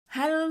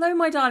Hello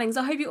my darlings,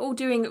 I hope you're all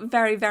doing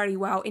very, very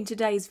well. In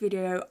today's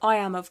video, I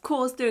am of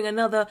course doing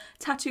another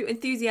Tattoo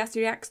Enthusiast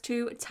reacts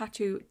to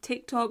tattoo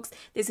TikToks.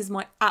 This is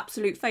my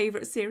absolute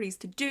favourite series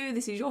to do.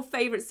 This is your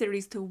favourite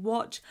series to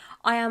watch.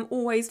 I am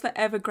always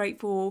forever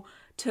grateful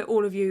to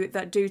all of you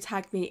that do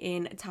tag me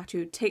in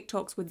tattoo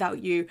TikToks.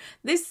 Without you,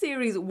 this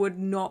series would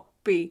not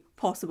be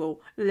possible,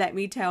 let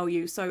me tell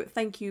you. So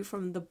thank you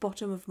from the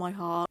bottom of my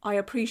heart. I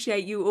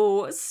appreciate you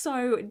all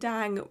so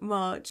dang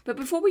much. But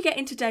before we get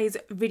into today's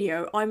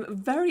video, I'm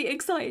very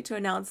excited to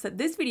announce that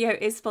this video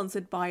is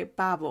sponsored by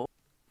Babbel.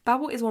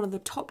 Babbel is one of the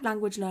top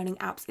language learning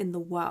apps in the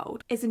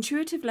world. Its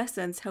intuitive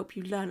lessons help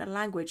you learn a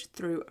language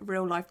through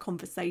real-life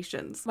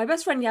conversations. My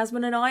best friend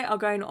Yasmin and I are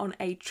going on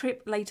a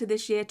trip later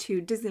this year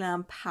to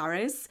Disneyland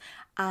Paris,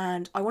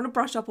 and I want to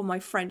brush up on my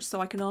French so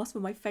I can ask for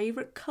my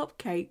favourite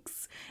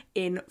cupcakes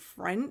in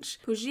French.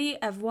 Puis-je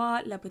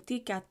avoir le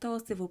petit gâteau,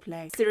 s'il vous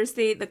plaît?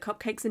 Seriously, the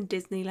cupcakes in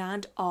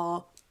Disneyland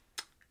are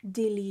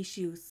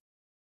delicious.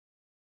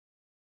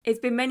 It's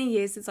been many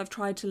years since I've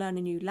tried to learn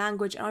a new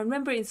language, and I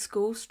remember in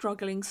school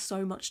struggling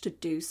so much to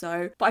do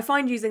so. But I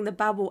find using the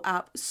Babbel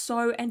app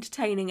so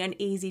entertaining and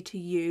easy to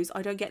use.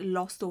 I don't get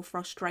lost or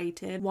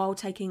frustrated while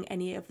taking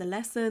any of the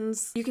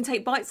lessons. You can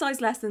take bite-sized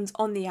lessons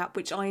on the app,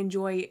 which I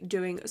enjoy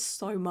doing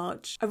so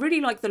much. I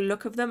really like the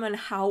look of them and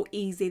how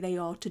easy they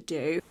are to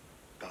do.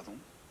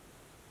 Pardon?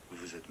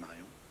 Vous êtes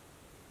Marion?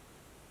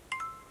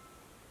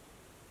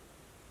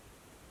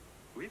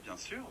 Oui, bien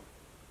sûr.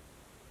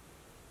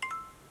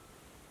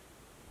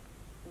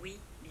 Oui,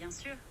 bien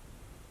sûr.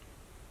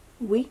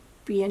 Oui,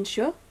 bien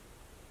sûr.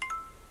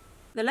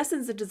 The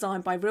lessons are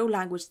designed by real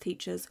language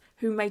teachers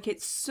who make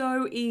it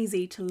so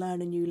easy to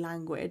learn a new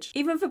language,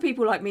 even for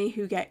people like me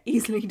who get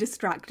easily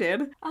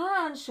distracted.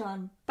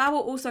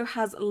 Babbel also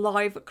has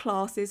live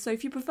classes, so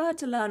if you prefer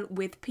to learn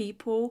with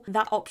people,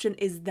 that option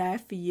is there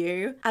for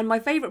you. And my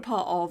favourite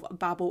part of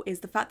Babbel is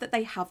the fact that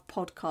they have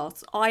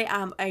podcasts. I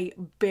am a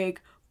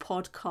big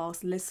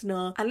podcast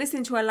listener, and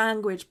listening to a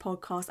language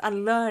podcast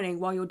and learning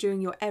while you're doing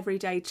your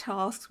everyday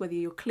tasks, whether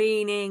you're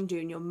cleaning,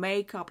 doing your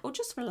makeup or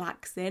just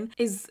relaxing,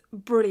 is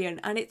brilliant,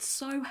 and it's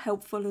so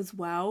helpful as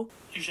well.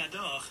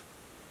 J'adore.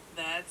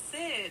 That's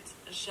it.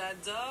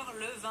 J'adore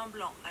le vin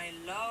blanc. I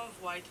love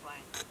white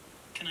wine.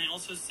 Can I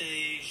also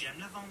say j'aime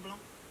le vin blanc?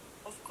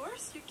 Of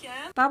course you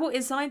can. Babbel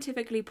is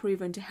scientifically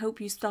proven to help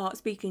you start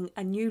speaking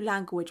a new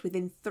language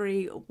within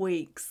 3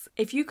 weeks.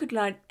 If you could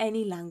learn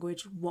any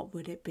language, what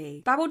would it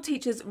be? Babbel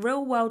teaches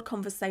real-world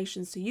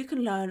conversations so you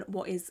can learn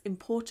what is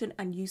important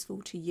and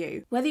useful to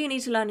you. Whether you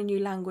need to learn a new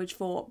language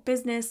for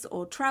business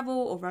or travel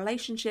or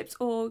relationships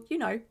or, you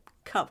know,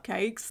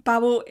 cupcakes,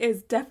 Babbel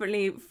is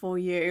definitely for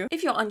you.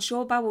 If you're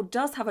unsure, Babbel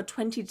does have a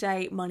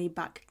 20-day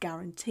money-back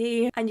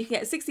guarantee, and you can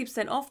get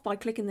 60% off by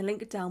clicking the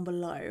link down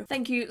below.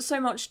 Thank you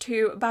so much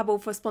to Babbel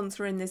for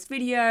sponsoring this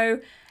video.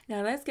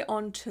 Now let's get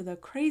on to the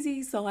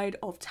crazy side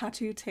of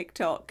tattoo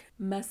TikTok.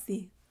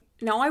 Merci.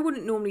 Now, I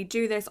wouldn't normally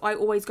do this. I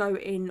always go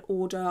in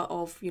order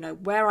of, you know,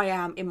 where I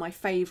am in my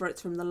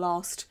favourites from the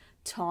last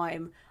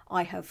time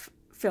I have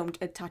filmed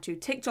a tattoo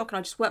TikTok, and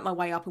I just work my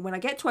way up, and when I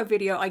get to a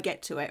video, I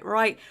get to it,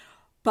 right?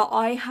 But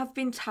I have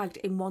been tagged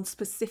in one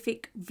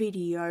specific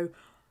video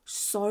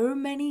so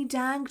many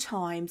dang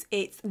times.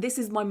 This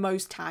is my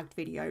most tagged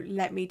video,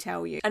 let me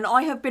tell you. And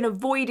I have been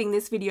avoiding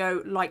this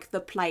video like the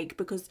plague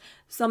because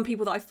some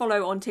people that I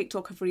follow on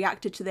TikTok have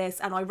reacted to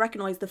this, and I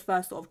recognise the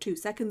first sort of 2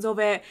 seconds of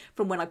it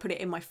from when I put it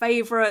in my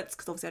favourites,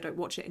 because obviously I don't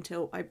watch it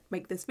until I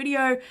make this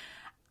video.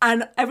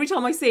 And every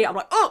time I see it, I'm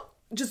like, oh!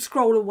 Just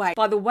scroll away.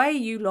 By the way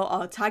you lot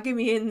are tagging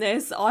me in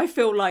this, I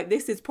feel like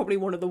this is probably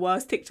one of the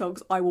worst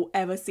TikToks I will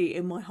ever see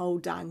in my whole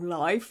dang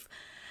life.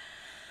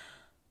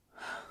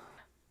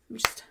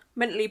 Just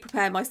mentally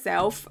prepare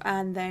myself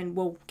and then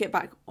we'll get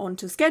back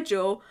onto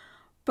schedule.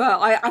 But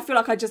I feel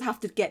like I just have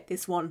to get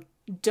this one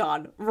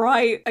done,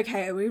 right?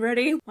 Okay, are we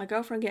ready? My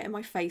girlfriend getting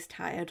my face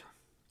tatted.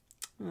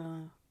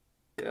 Oh,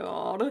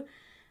 God.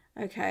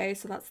 Okay,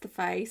 so that's the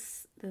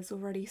face. There's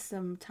already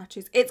some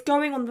tattoos. It's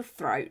going on the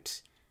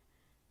throat.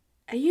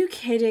 Are you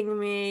kidding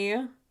me?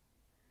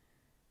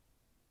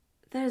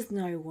 There's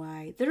no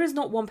way. There is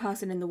not one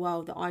person in the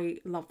world that I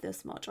love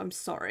this much. I'm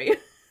sorry.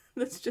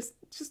 There's just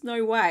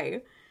no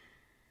way.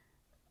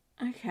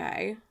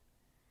 Okay.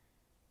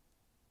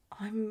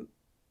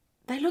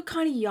 They look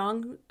kind of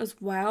young as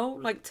well.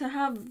 Like, to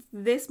have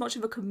this much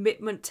of a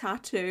commitment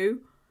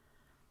tattoo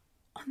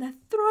on their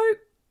throat.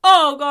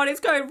 Oh God, it's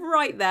going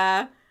right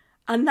there.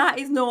 And that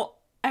is not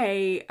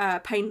a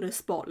painless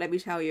spot, let me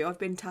tell you. I've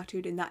been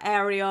tattooed in that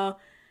area.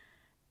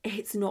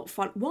 It's not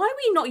fun. Why are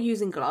we not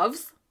using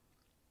gloves?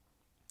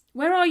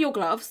 Where are your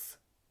gloves?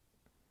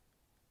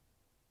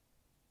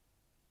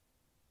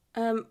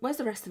 Where's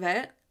the rest of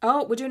it?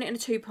 Oh, we're doing it in a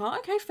 2-part.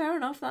 Okay, fair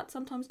enough. That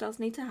sometimes does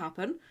need to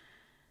happen.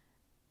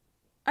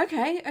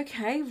 Okay,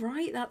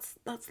 right.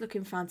 That's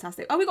looking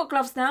fantastic. Oh, we got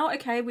gloves now.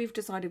 Okay, we've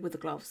decided with the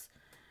gloves.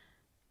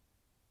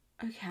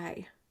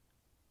 Okay.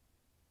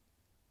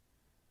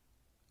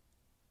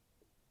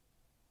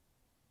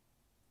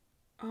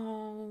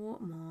 Oh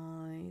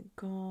my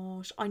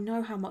gosh, I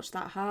know how much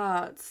that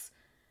hurts.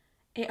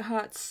 It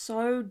hurts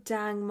so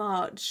dang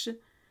much.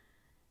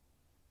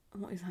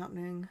 What is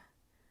happening?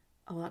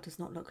 Oh, that does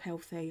not look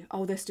healthy.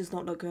 Oh, this does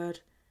not look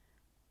good.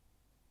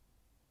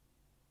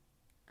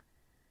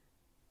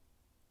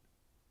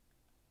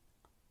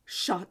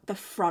 Shut the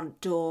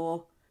front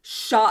door.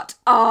 Shut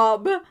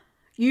up.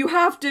 You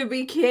have to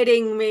be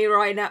kidding me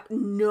right now.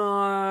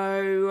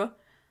 No.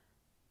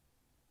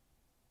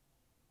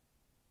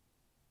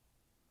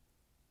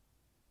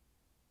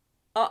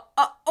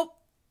 Oh.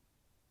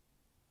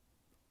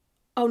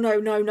 Oh, no,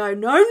 no, no,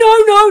 no,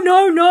 no, no,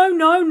 no, no,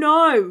 no,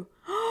 no.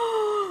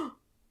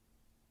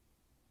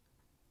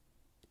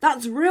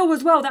 That's real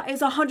as well. That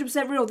is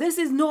 100% real. This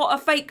is not a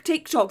fake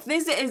TikTok.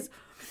 This is...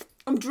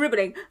 I'm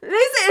dribbling.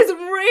 This is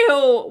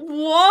real.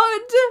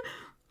 What?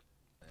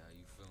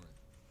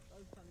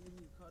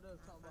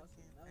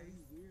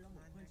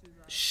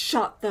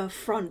 Shut the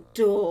front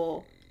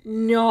door.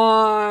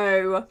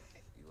 No.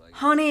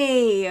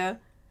 Honey.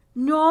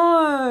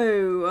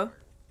 No.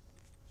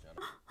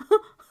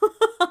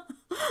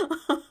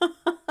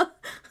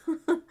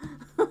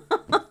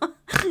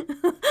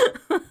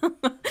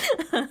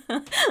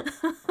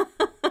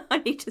 I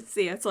need to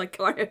see a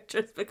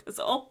psychiatrist because,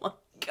 oh my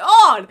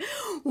God,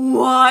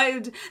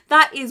 what?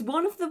 That is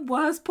one of the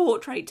worst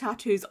portrait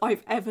tattoos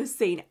I've ever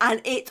seen,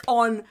 and it's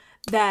on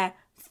their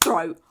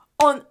throat.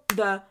 On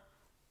the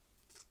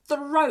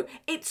throat.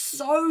 It's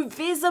so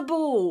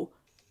visible.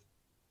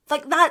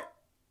 Like that.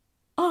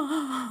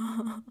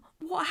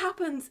 What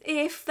happens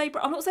if they...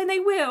 I'm not saying they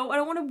will. I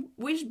don't want to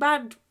wish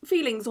bad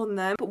feelings on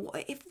them. But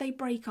what if they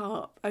break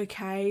up,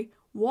 okay?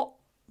 What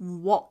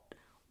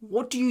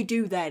do you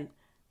do then?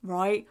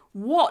 Right?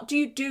 What do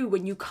you do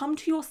when you come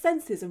to your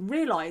senses and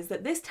realise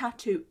that this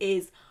tattoo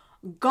is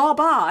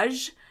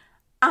garbage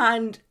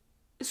and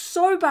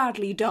so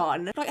badly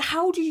done? Like,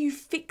 how do you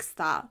fix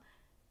that?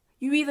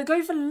 You either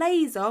go for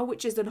laser,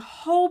 which is a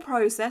whole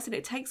process and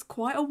it takes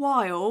quite a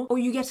while, or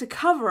you get a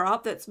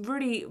cover-up that's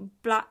really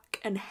black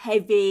and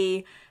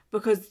heavy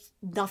because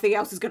nothing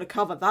else is going to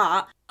cover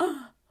that.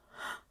 I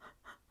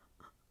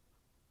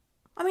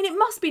mean, it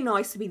must be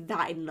nice to be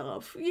that in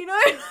love, you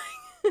know? Like,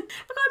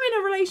 I'm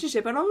in a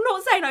relationship and I'm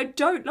not saying I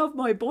don't love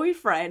my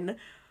boyfriend,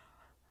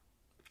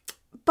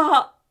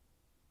 but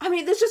I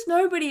mean, there's just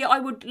nobody I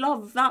would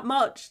love that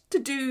much to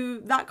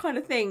do that kind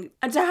of thing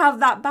and to have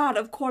that bad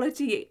of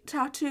quality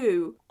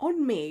tattoo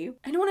on me.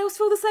 Anyone else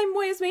feel the same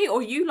way as me?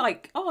 Or you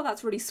like, oh,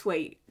 that's really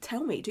sweet.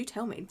 Tell me, do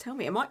tell me.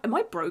 Am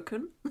I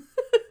broken?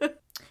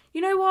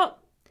 You know what?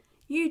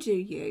 You do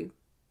you.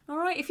 All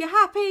right, if you're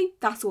happy,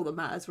 that's all that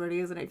matters really,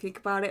 isn't it? If you think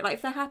about it, like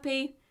if they're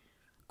happy,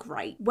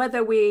 great.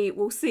 Whether we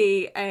will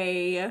see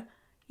a,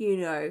 you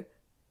know,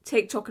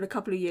 TikTok in a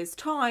couple of years'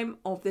 time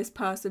of this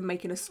person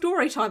making a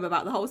story time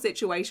about the whole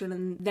situation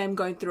and them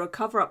going through a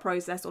cover-up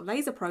process or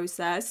laser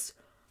process,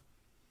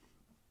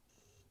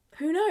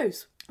 who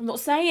knows? I'm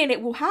not saying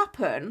it will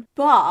happen,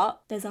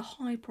 but there's a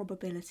high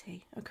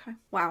probability, okay?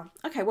 Wow.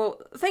 Okay, well,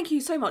 thank you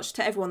so much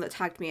to everyone that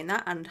tagged me in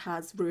that and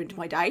has ruined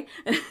my day.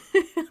 I'm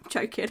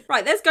joking.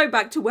 Right, let's go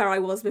back to where I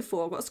was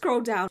before. I've got to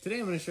scroll down. Today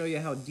I'm going to show you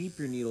how deep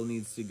your needle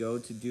needs to go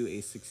to do a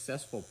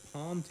successful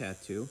palm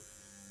tattoo.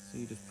 So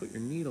you just put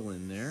your needle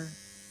in there.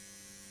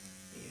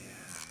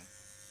 Yeah.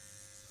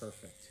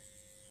 Perfect.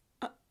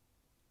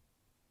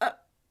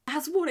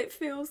 That's what it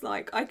feels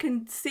like. I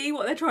can see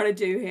what they're trying to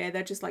do here.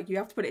 They're just like, you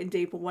have to put it in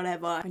deep or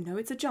whatever. I know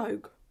it's a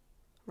joke,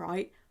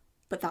 right?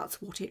 But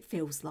that's what it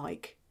feels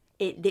like.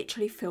 It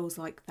literally feels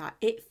like that.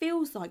 It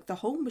feels like the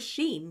whole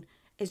machine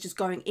is just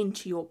going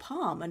into your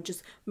palm and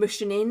just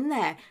mushing in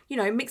there. You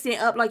know, mixing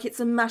it up like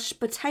it's a mashed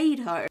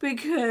potato.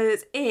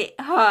 Because it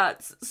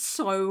hurts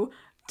so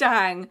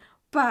dang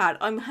bad.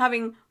 I'm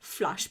having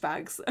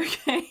flashbacks,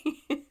 okay?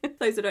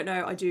 Those who don't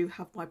know, I do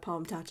have my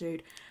palm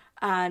tattooed.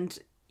 And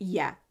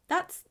yeah.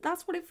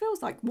 That's what it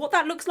feels like. What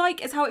that looks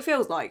like is how it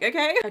feels like,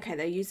 okay? Okay,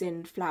 they're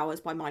using Flowers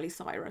by Miley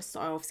Cyrus, so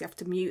I obviously have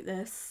to mute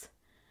this.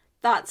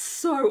 That's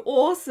so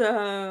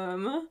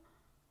awesome.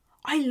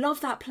 I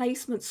love that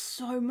placement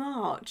so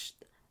much.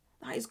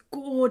 That is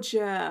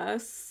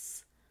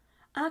gorgeous.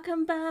 I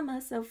can buy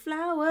myself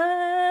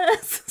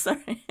flowers.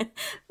 Sorry.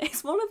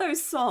 It's one of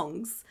those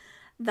songs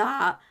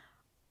that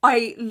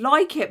I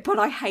like it, but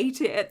I hate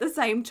it at the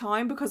same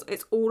time because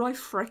it's all I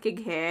freaking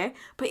hear.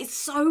 But it's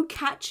so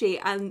catchy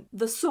and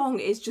the song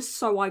is just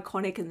so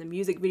iconic in the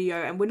music video.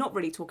 And we're not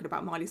really talking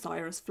about Miley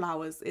Cyrus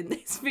Flowers in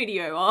this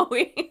video, are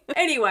we?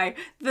 Anyway,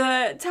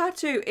 the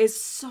tattoo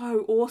is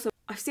so awesome.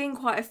 I've seen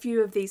quite a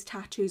few of these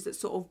tattoos that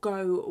sort of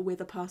go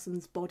with a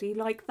person's body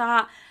like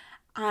that.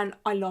 And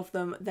I love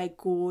them. They're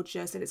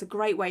gorgeous and it's a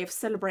great way of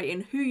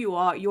celebrating who you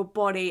are, your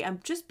body,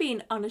 and just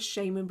being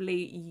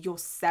unashamedly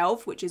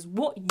yourself, which is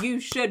what you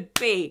should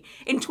be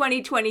in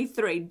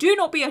 2023. Do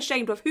not be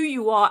ashamed of who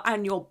you are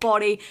and your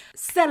body.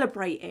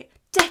 Celebrate it,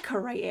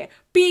 decorate it,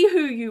 be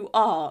who you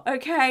are,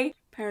 okay?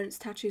 Parents'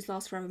 tattoos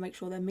last forever, make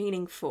sure they're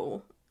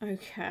meaningful.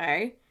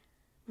 Okay.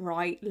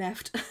 Right,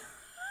 left.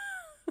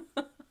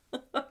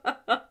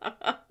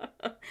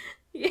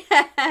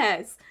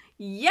 Yes.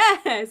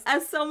 Yes!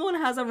 As someone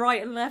has a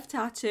right and left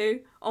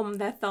tattoo on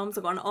their thumbs,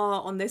 I've got an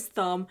R on this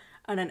thumb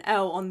and an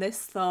L on this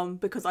thumb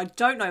because I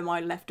don't know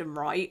my left and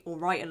right, or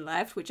right and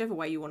left, whichever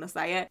way you want to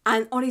say it.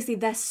 And honestly,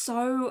 they're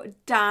so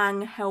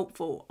dang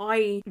helpful.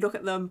 I look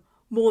at them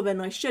more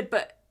than I should,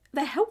 but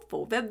they're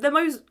helpful. They're the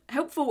most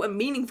helpful and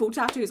meaningful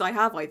tattoos I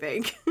have, I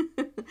think.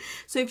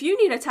 So if you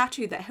need a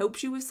tattoo that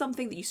helps you with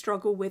something that you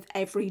struggle with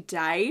every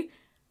day,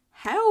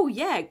 hell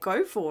yeah,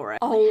 go for it.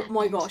 Oh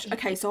my gosh.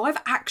 Okay, so I've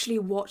actually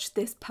watched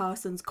this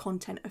person's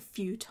content a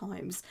few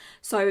times.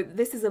 So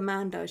this is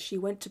Amanda. She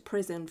went to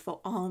prison for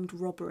armed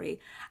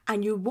robbery.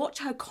 And you watch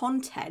her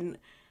content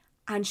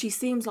and she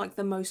seems like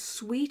the most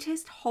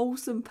sweetest,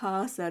 wholesome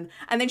person.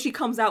 And then she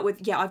comes out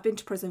with, yeah, I've been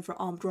to prison for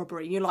armed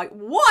robbery. And you're like,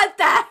 what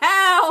the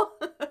hell?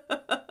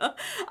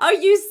 Are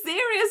you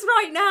serious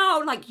right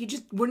now? Like, you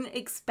just wouldn't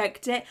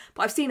expect it.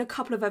 But I've seen a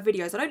couple of her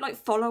videos. I don't like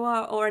follow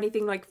her or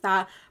anything like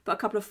that, but a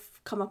couple of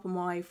come up on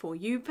my For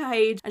You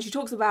page. And she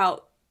talks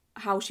about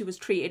how she was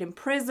treated in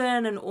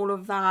prison and all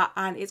of that,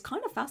 and it's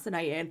kind of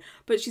fascinating.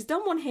 But she's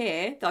done one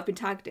here that I've been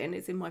tagged in.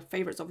 It's in my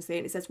favorites, obviously,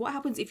 and it says, what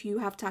happens if you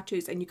have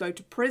tattoos and you go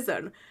to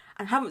prison?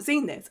 And I haven't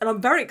seen this, and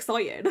I'm very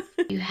excited.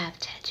 You have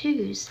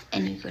tattoos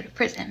and you go to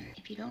prison.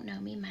 If you don't know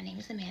me, my name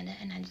is Amanda,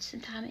 and I did some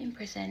time in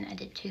prison. I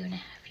did 2.5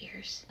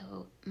 years.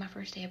 So my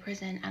first day of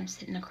prison, I'm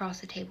sitting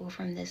across the table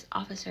from this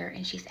officer,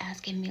 and she's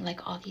asking me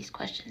like all these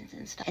questions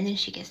and stuff. And then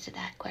she gets to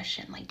that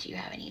question, like, do you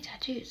have any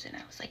tattoos? And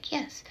I was like,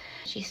 yes.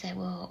 She said,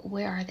 well,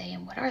 where are they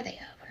and what are they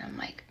of? And I'm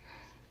like,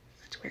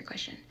 that's a weird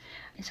question.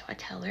 And so I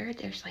tell her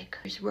there's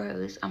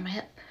rows on my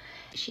hip.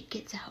 She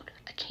gets out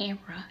a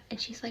camera and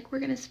she's like, we're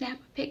gonna snap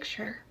a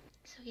picture.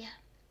 So yeah,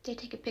 they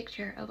take a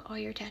picture of all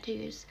your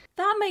tattoos.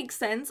 That makes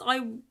sense. I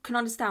can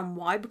understand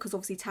why, because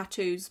obviously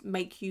tattoos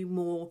make you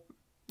more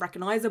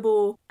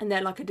recognizable and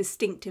they're like a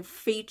distinctive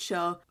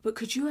feature. But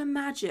could you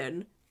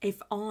imagine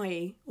if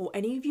I or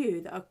any of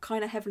you that are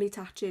kind of heavily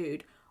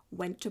tattooed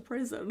went to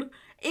prison?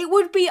 It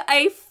would be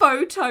a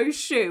photo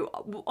shoot.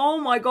 Oh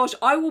my gosh,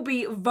 I will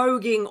be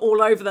voguing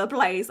all over the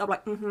place. I'm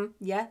like,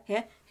 yeah,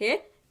 here, here,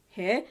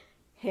 here,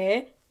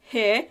 here,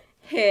 here,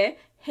 here,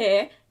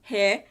 here,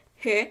 here,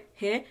 here,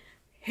 here,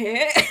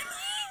 here.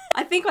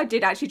 I think I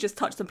did actually just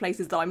touch some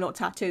places that I'm not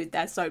tattooed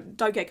there, so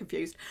don't get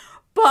confused.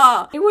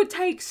 But it would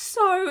take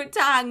so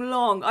dang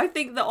long. I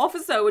think the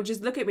officer would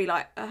just look at me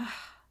like,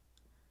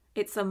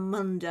 it's a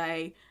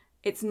Monday.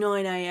 It's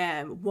 9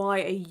 AM.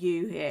 Why are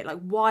you here? Like,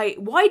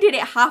 why did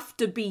it have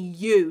to be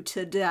you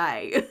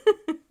today?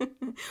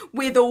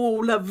 With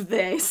all of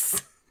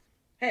this.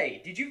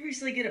 Hey, did you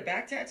recently get a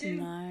back tattoo?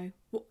 No.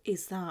 What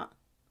is that?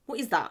 What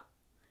is that?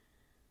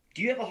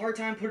 Do you have a hard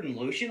time putting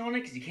lotion on it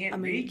because you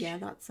can't reach? Yeah,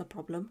 that's a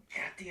problem.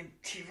 Goddamn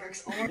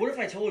T-Rex arm. What if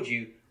I told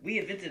you we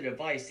invented a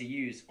device to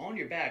use on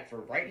your back for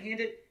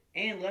right-handed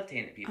and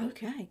left-handed people?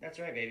 Okay. That's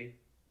right, baby.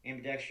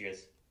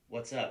 Ambidextrous.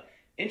 What's up?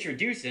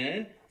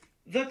 Introducing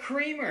the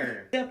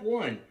creamer. Step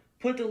 1,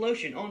 put the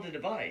lotion on the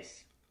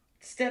device.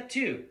 Step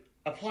 2,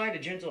 apply to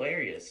gentle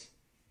areas.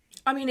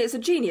 I mean, it's a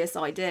genius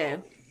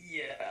idea.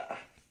 Yeah.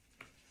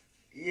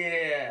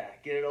 Yeah.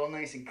 Get it all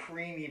nice and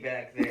creamy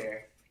back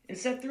there. And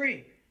step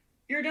 3,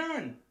 you're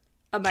done.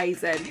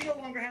 Amazing. You no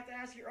longer have to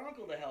ask your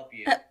uncle to help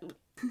you.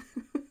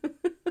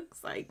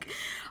 It's like,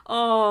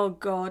 oh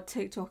god,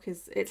 TikTok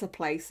it's a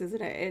place,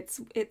 isn't it?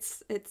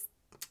 It's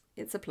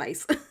a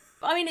place.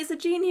 I mean, it's a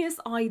genius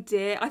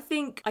idea. I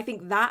think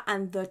that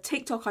and the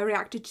TikTok I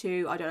reacted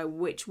to, I don't know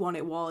which one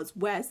it was,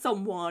 where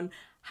someone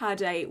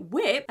had a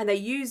whip and they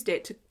used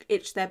it to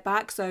itch their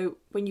back. So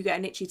when you get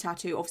an itchy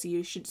tattoo, obviously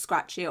you should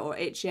scratch it or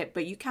itch it,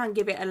 but you can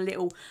give it a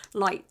little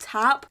light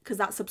tap because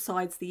that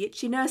subsides the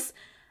itchiness.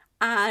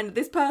 And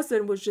this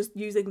person was just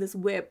using this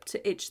whip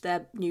to itch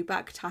their new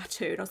back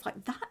tattoo. And I was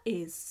like,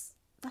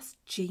 that's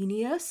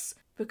genius.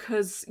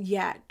 Because,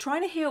 yeah,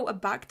 trying to heal a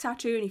back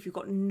tattoo and if you've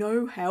got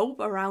no help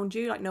around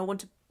you, like no one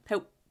to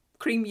help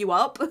cream you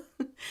up,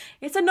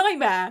 it's a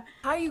nightmare.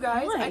 Hi, you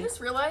guys. Hi. I just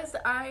realized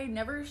I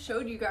never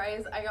showed you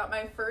guys. I got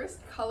my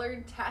first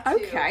colored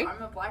tattoo. Okay.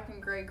 I'm a black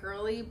and gray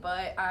girly,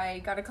 but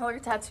I got a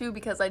colored tattoo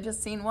because I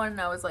just seen one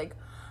and I was like,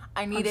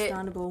 I need it.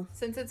 Understandable.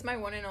 Since it's my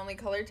one and only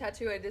color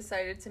tattoo, I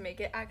decided to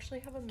make it actually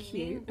have a meaning.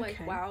 Cute. Like,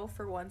 Okay. wow,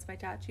 for once my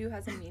tattoo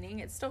has a meaning.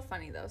 It's still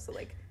funny though, so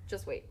like,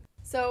 just wait.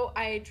 So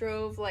I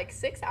drove like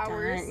 6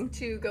 hours Dang.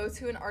 to go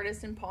to an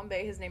artist in Palm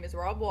Bay. His name is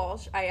Rob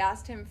Walsh. I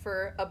asked him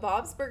for a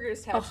Bob's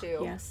Burgers tattoo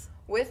Yes.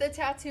 with a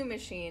tattoo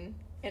machine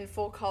in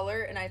full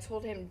color, and I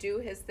told him do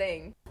his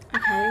thing.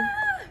 Okay.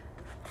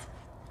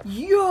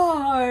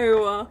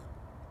 Yo!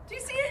 Do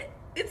you see it?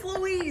 It's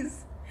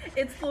Louise.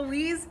 It's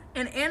Louise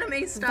in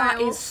anime style.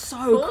 That is so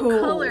full cool.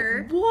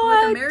 color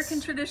What? with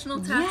American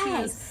traditional tattoos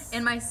Yes.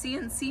 and my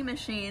CNC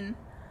machine.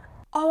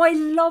 Oh, I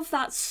love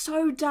that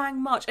so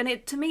dang much.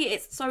 And to me,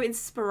 it's so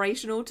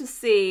inspirational to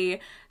see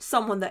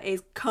someone that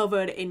is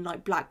covered in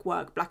like black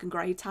and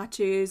grey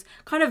tattoos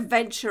kind of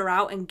venture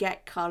out and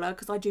get colour.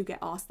 Because I do get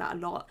asked that a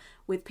lot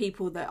with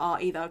people that are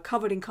either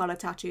covered in colour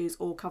tattoos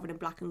or covered in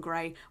black and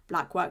grey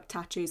black work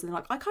tattoos. And they're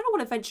like, I kind of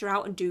want to venture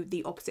out and do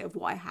the opposite of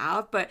what I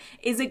have, but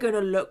is it going to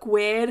look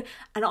weird?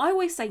 And I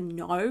always say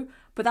no.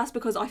 But that's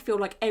because I feel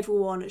like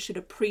everyone should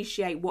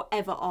appreciate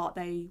whatever art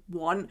they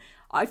want.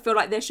 I feel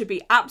like there should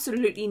be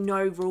absolutely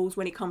no rules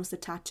when it comes to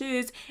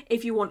tattoos.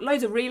 If you want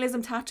loads of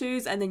realism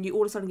tattoos and then you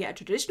all of a sudden get a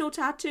traditional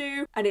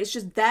tattoo and it's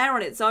just there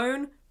on its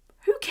own,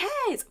 who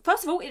cares?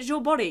 First of all, it's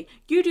your body.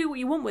 You do what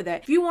you want with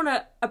it. If you want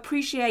to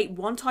appreciate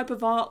one type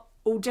of art,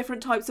 all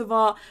different types of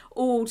art,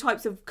 all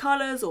types of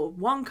colours or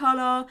one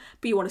colour,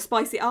 but you want to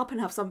spice it up and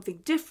have something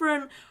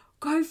different,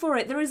 go for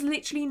it. There is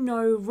literally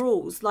no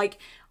rules. Like,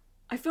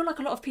 I feel like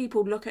a lot of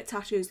people look at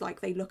tattoos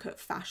like they look at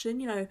fashion,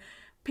 you know.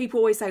 People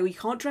always say, well, you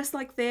can't dress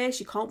like this,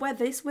 you can't wear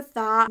this with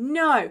that.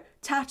 No,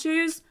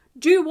 tattoos,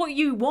 do what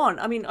you want.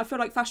 I mean, I feel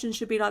like fashion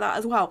should be like that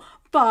as well.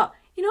 But,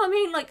 you know what I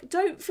mean? Like,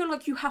 don't feel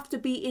like you have to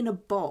be in a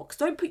box.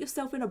 Don't put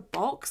yourself in a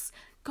box.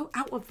 Go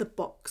out of the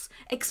box.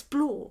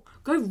 Explore.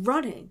 Go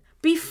running.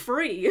 Be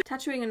free.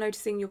 Tattooing and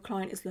noticing your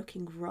client is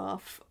looking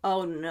rough.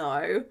 Oh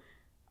no.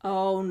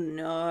 Oh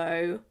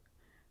no.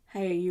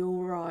 Hey, you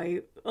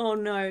alright? Oh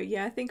no,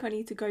 yeah, I think I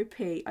need to go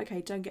pee.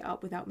 Okay, don't get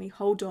up without me.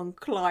 Hold on,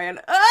 client.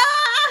 Ah!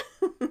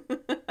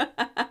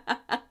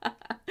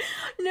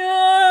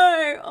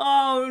 No!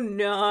 Oh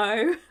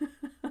no.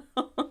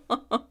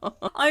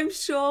 I'm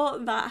sure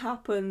that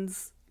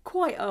happens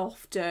quite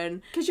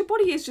often because your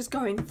body is just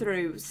going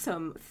through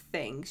some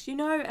things, you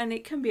know, and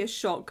it can be a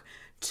shock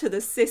to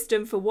the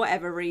system for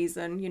whatever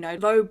reason, you know,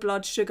 low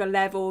blood sugar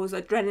levels,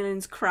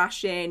 adrenaline's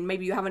crashing,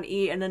 maybe you haven't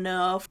eaten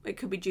enough. It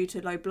could be due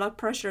to low blood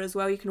pressure as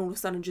well. You can all of a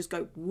sudden just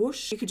go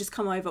whoosh. You could just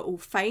come over all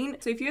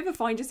faint. So if you ever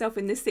find yourself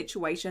in this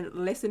situation,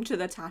 listen to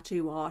the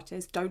tattoo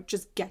artist. Don't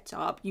just get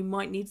up. You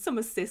might need some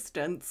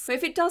assistance. But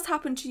if it does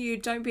happen to you,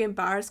 don't be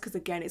embarrassed because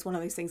again, it's one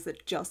of those things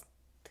that just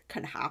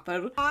can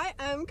happen. I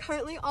am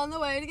currently on the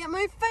way to get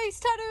my face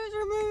tattoos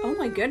removed. Oh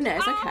my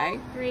goodness, okay.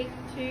 3,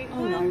 2,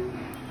 Oh no.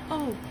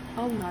 Oh,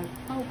 oh no.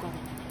 Oh god.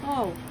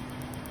 Oh.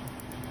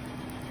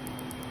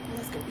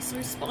 That's gonna be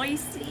so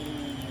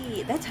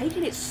spicy. They're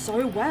taking it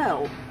so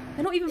well.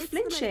 They're not even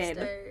flinching. The next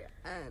day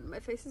and my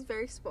face is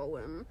very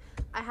swollen.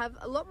 I have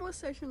a lot more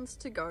sessions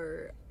to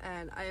go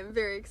and I am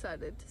very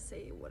excited to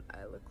see what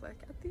I look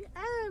like at the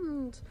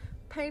end.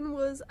 Pain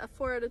was a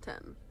 4 out of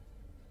 10.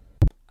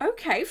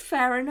 Okay,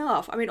 fair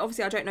enough. I mean,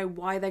 obviously I don't know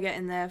why they're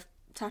getting their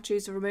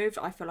tattoos removed.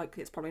 I feel like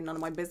it's probably none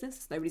of my business.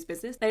 It's nobody's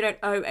business. They don't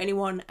owe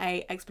anyone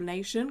a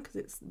explanation because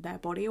it's their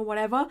body or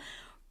whatever.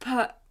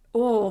 But,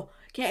 oh,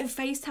 getting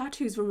face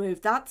tattoos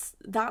removed, that's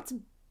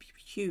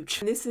huge.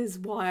 And this is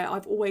why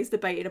I've always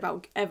debated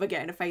about ever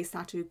getting a face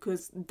tattoo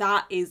because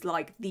that is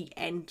like the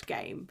end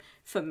game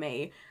for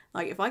me.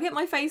 Like, if I get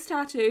my face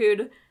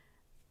tattooed,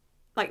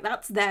 like,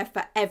 that's there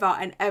forever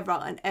and ever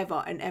and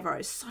ever and ever.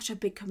 It's such a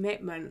big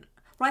commitment.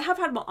 I have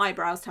had my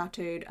eyebrows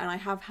tattooed and I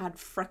have had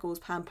freckles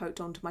pan poked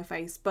onto my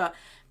face, but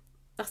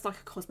that's like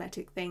a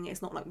cosmetic thing.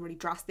 It's not like really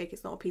drastic.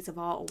 It's not a piece of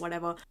art or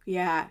whatever.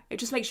 Yeah, it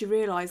just makes you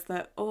realise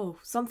that, oh,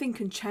 something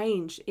can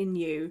change in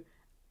you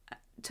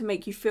to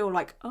make you feel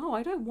like, oh,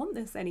 I don't want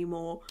this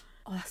anymore.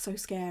 Oh, that's so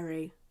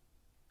scary.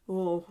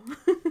 Oh.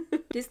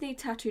 Disney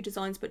tattoo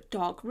designs but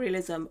dark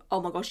realism. Oh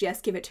my gosh,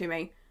 yes, give it to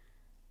me.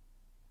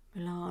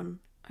 Milan.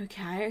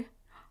 Okay.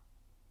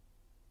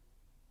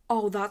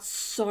 Oh, that's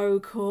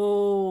so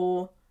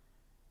cool.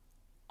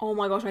 Oh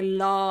my gosh, I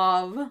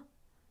love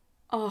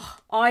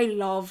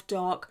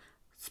dark,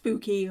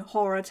 spooky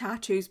horror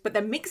tattoos, but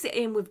then mix it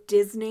in with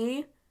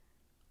Disney.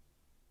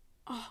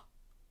 Oh,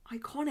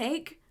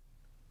 iconic.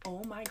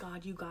 Oh my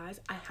god, you guys,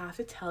 I have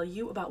to tell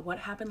you about what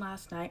happened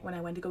last night when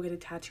I went to go get a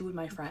tattoo with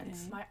my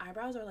friends. My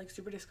eyebrows are like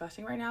super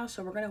disgusting right now,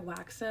 so we're gonna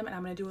wax them and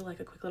I'm gonna do like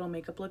a quick little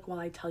makeup look while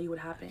I tell you what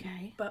happened.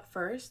 Okay. But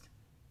first,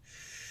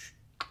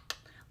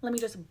 let me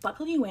just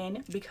buckle you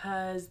in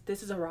because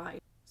this is a ride.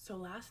 So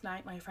last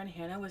night, my friend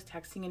Hannah was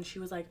texting and she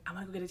was like, I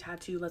want to go get a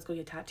tattoo. Let's go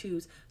get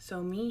tattoos.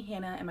 So me,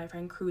 Hannah, and my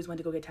friend Cruz went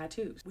to go get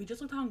tattoos. We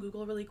just looked on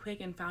Google really quick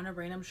and found a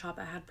random shop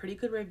that had pretty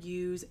good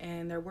reviews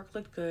and their work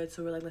looked good.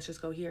 So we're like, let's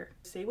just go here.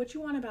 Say what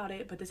you want about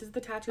it, but this is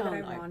the tattoo that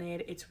I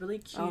wanted. It's really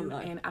cute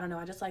and I don't know,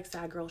 I just like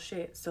sad girl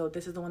shit. So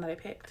this is the one that I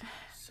picked.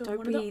 So don't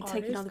one of be the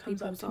taking other artists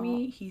comes up people's to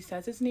me. He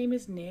says his name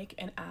is Nick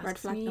and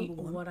asks me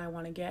what I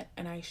want to get.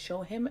 And I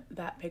show him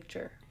that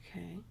picture.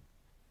 Okay.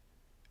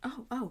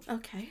 Oh,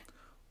 okay.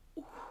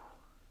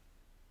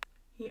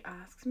 He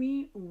asked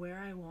me where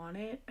I want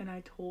it, and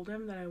I told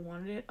him that I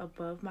wanted it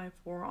above my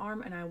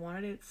forearm, and I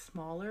wanted it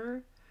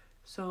smaller,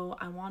 so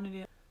I wanted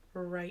it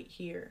right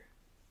here.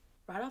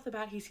 Right off the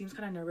bat, he seems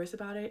kind of nervous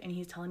about it, and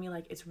he's telling me,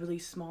 like, it's really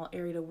small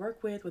area to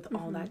work with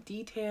all that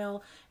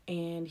detail,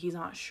 and he's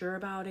not sure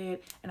about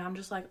it, and I'm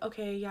just like,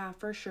 okay, yeah,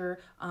 for sure,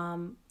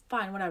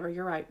 fine, whatever,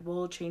 you're right,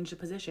 we'll change the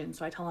position.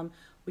 So I tell him,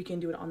 we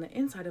can do it on the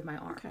inside of my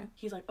arm. Okay.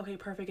 He's like, okay,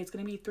 perfect. It's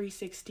going to be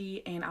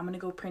 360 and I'm going to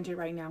go print it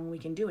right now and we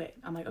can do it.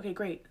 I'm like, okay,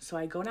 great. So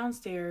I go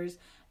downstairs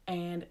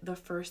and the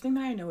first thing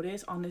that I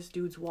notice on this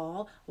dude's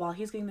wall while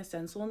he's getting the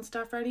stencil and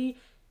stuff ready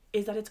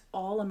is that it's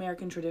all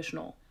American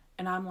traditional.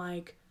 And I'm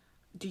like,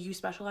 do you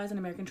specialize in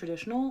American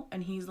traditional?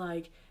 And he's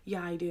like,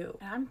 yeah, I do.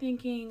 And I'm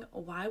thinking,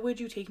 why would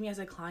you take me as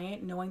a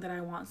client knowing that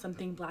I want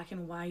something black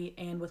and white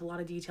and with a lot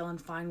of detail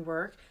and fine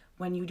work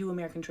when you do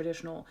American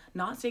traditional?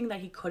 Not saying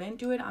that he couldn't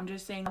do it. I'm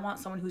just saying I want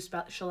someone who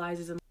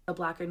specializes in the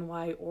black and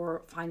white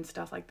or fine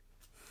stuff like that.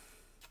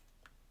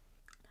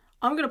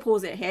 I'm going to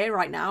pause it here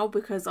right now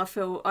because I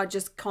feel I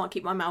just can't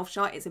keep my mouth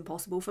shut. It's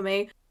impossible for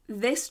me.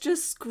 This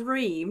just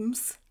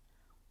screams,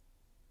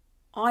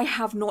 I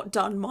have not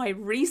done my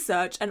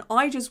research and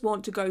I just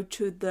want to go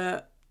to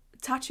the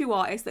tattoo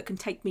artist that can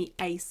take me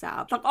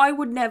ASAP. Like, I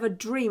would never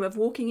dream of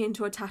walking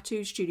into a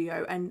tattoo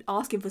studio and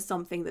asking for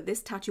something that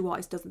this tattoo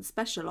artist doesn't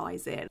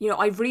specialise in. You know,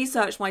 I've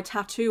researched my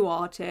tattoo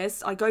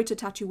artists. I go to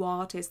tattoo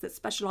artists that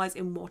specialise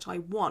in what I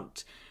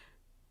want.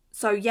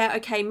 So yeah,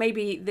 okay,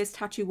 maybe this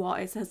tattoo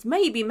artist has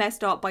maybe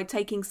messed up by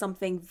taking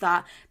something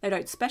that they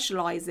don't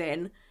specialise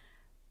in.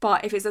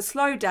 But if it's a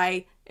slow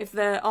day, if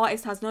the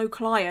artist has no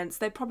clients,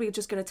 they're probably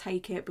just going to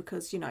take it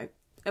because, you know,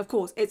 of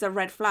course, it's a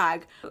red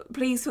flag.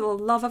 Please, for the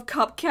love of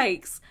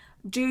cupcakes,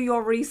 do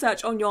your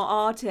research on your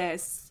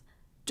artists.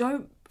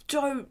 Don't,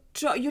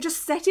 you're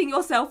just setting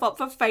yourself up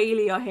for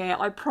failure here.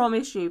 I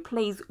promise you.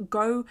 Please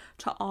go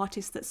to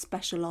artists that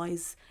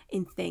specialise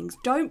in things.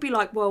 Don't be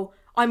like, well,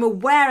 I'm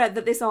aware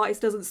that this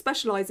artist doesn't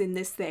specialise in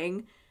this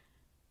thing,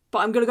 but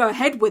I'm going to go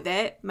ahead with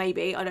it,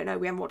 maybe. I don't know,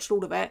 we haven't watched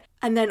all of it.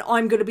 And then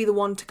I'm going to be the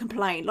one to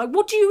complain. Like,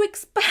 what do you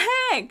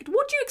expect?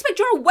 What do you expect?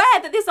 You're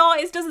aware that this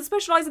artist doesn't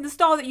specialise in the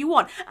style that you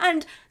want.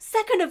 And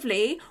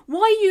secondly,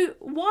 why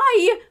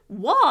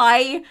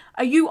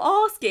are you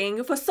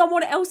asking for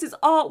someone else's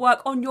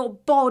artwork on your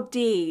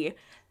body?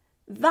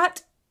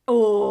 That,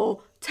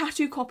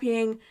 tattoo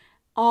copying,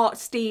 art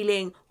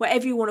stealing,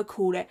 whatever you want to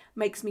call it,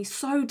 makes me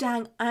so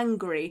dang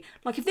angry.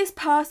 Like, if this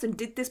person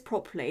did this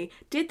properly,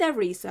 did their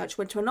research,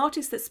 went to an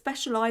artist that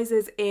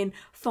specialises in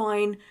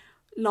fine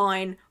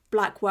line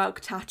black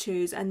work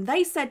tattoos, and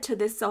they said to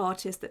this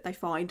artist that they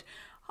find,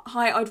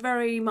 hi, I'd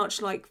very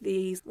much like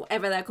these,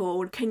 whatever they're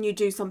called, can you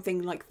do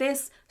something like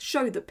this?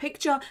 Show the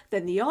picture.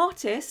 Then the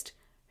artist,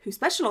 who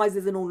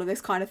specialises in all of this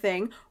kind of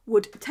thing,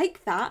 would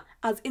take that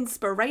as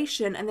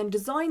inspiration and then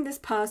design this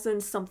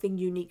person something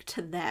unique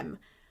to them.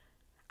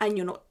 And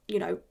you're not, you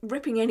know,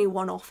 ripping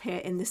anyone off here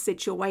in this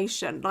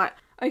situation. Like,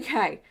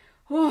 okay,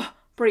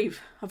 breathe.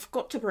 I've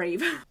got to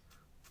breathe.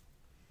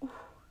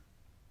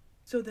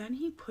 So then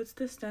he puts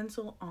the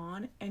stencil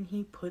on and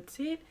he puts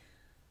it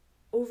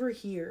over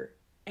here.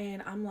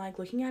 And I'm like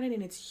looking at it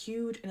and it's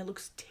huge and it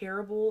looks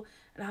terrible.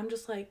 And I'm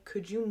just like,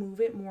 could you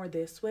move it more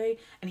this way?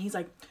 And he's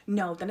like,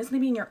 no, then it's gonna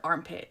be in your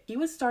armpit. He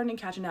was starting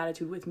to catch an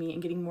attitude with me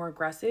and getting more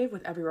aggressive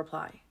with every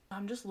reply.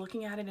 I'm just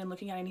looking at it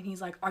and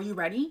he's like, are you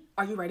ready?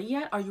 Are you ready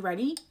yet? Are you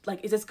ready?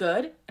 Like, is this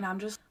good? And I'm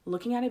just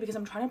looking at it because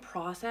I'm trying to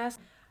process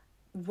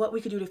what we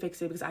could do to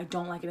fix it because I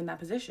don't like it in that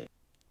position.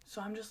 So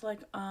I'm just like,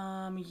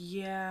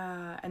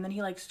 yeah. And then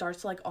he like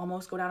starts to like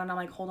almost go down and I'm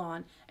like, hold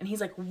on. And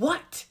he's like,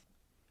 what?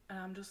 And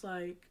I'm just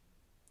like,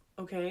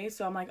 okay.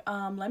 So I'm like,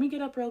 let me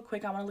get up real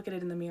quick. I want to look at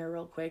it in the mirror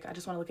real quick. I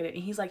just want to look at it.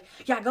 And he's like,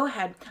 yeah, go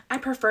ahead. I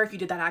prefer if you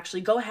did that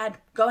actually. Go ahead.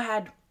 Go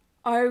ahead.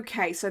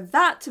 Okay, so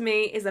that to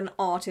me is an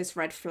artist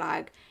red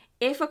flag.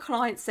 If a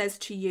client says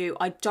to you,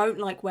 I don't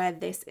like where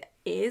this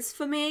is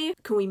for me,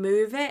 can we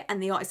move it?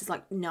 And the artist is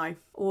like, no.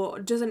 Or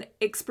doesn't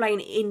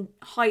explain in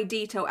high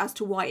detail as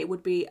to why it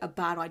would be a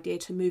bad idea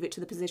to move it to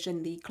the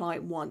position the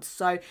client wants.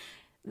 So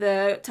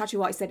the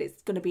tattoo artist said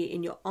it's going to be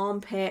in your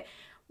armpit,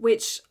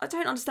 which I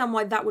don't understand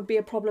why that would be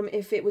a problem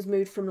if it was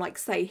moved from, like,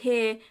 say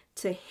here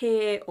to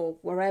here or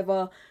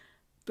wherever.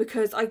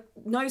 Because I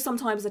know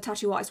sometimes the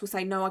tattoo artist will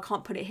say, no, I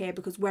can't put it here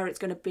because where it's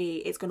going to be,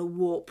 it's going to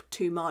warp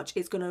too much.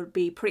 It's going to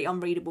be pretty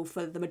unreadable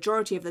for the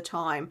majority of the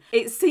time.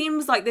 It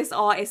seems like this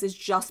artist is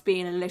just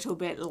being a little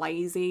bit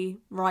lazy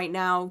right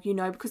now, you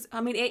know, because, I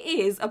mean, it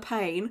is a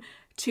pain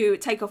to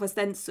take off a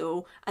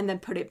stencil and then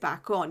put it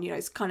back on. You know,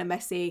 it's kind of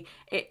messy.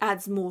 It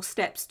adds more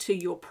steps to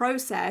your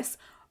process,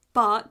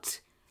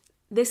 but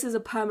this is a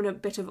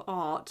permanent bit of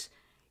art.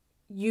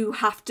 You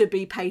have to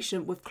be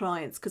patient with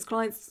clients because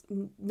clients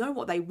know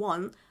what they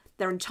want.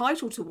 They're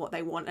entitled to what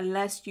they want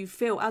unless you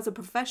feel as a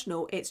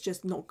professional it's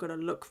just not going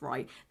to look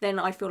right. Then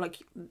I feel like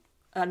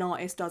an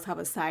artist does have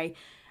a say,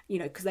 you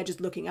know, because they're just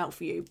looking out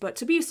for you. But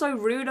to be so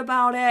rude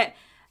about it,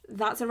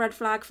 that's a red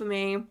flag for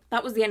me.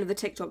 That was the end of the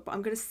TikTok, but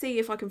I'm going to see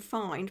if I can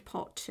find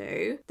part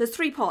 2. There's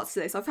 3 parts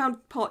to this. I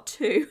found part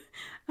 2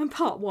 and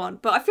part 1,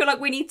 but I feel like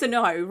we need to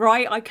know,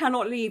 right? I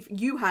cannot leave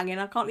you hanging.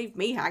 I can't leave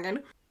me hanging.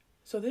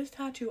 So this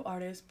tattoo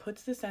artist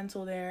puts the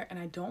stencil there and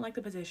I don't like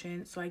the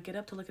position. So I get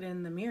up to look at it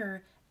in the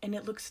mirror and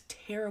it looks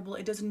terrible.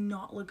 It does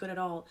not look good at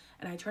all.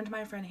 And I turn to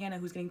my friend Hannah,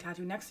 who's getting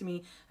tattooed next to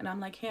me. And I'm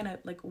like, Hannah,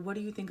 like, what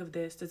do you think of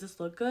this? Does this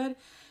look good?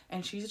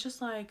 And she's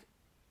just like,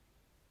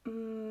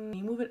 can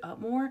you move it up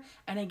more?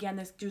 And again,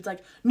 this dude's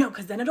like, no,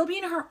 because then it'll be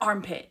in her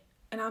armpit.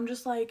 And I'm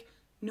just like,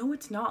 no,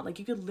 it's not. Like,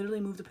 you could literally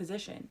move the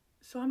position.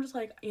 So I'm just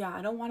like, yeah,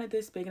 I don't want it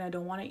this big and I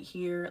don't want it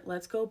here.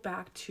 Let's go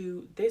back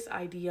to this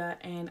idea,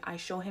 and I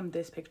show him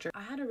this picture.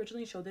 I had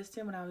originally showed this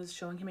to him when I was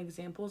showing him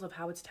examples of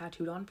how it's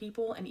tattooed on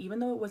people, and even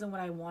though it wasn't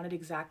what I wanted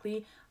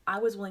exactly, I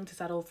was willing to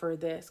settle for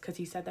this because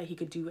he said that he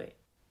could do it.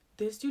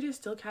 This dude is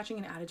still catching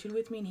an attitude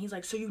with me, and he's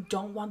like, so you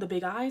don't want the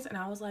big eyes? And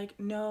I was like,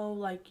 no,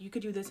 like, you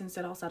could do this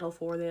instead. I'll settle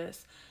for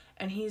this.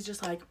 And he's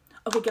just like,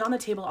 okay, get on the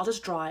table. I'll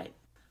just draw it.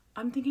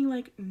 I'm thinking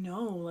like,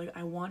 no, like,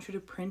 I want you to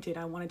print it.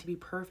 I want it to be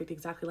perfect,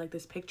 exactly like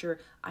this picture.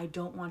 I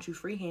don't want you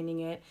freehanding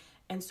it.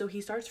 And so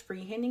he starts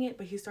freehanding it,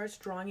 but he starts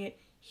drawing it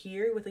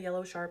here with a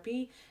yellow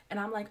Sharpie. And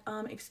I'm like,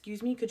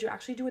 excuse me, could you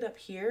actually do it up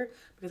here?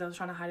 Because I was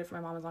trying to hide it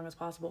from my mom as long as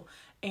possible.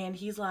 And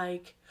he's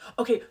like,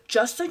 okay,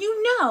 just so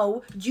you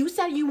know, you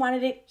said you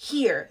wanted it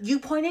here. You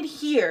pointed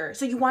here.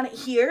 So you want it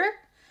here?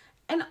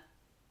 And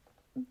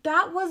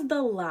that was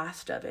the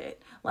last of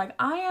it. Like,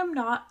 I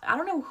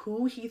don't know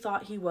who he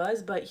thought he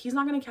was, but he's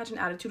not gonna catch an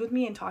attitude with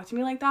me and talk to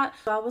me like that.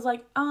 So I was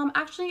like,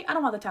 actually, I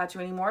don't want the tattoo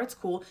anymore. It's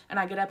cool. And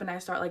I get up and I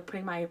start like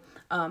putting my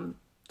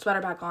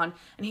sweater back on.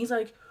 And he's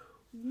like,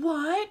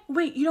 what?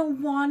 Wait, you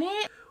don't want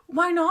it?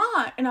 Why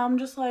not? And I'm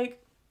just like,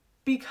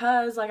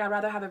 because like I'd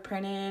rather have it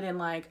printed, and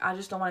like I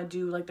just don't want to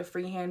do like the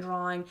freehand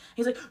drawing.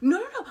 He's like,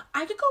 no,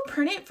 I could go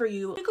print it for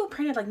you. I could go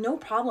print it, like no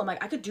problem.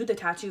 Like I could do the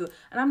tattoo.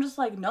 And I'm just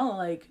like, no,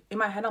 like in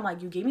my head I'm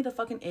like, you gave me the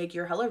fucking ick.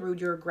 You're hella rude.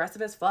 You're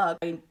aggressive as fuck.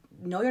 I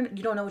know you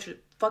don't know what the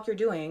fuck you're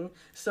doing.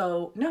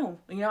 So no,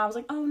 I was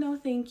like, oh no,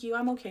 thank you.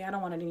 I'm okay. I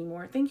don't want it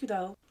anymore. Thank you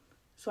though.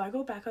 So I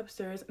go back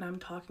upstairs and I'm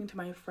talking to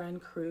my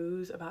friend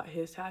Cruz about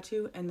his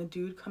tattoo, and the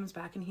dude comes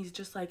back and he's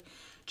just like,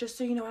 just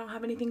so you know, I don't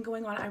have anything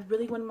going on. I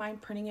really wouldn't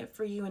mind printing it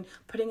for you and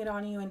putting it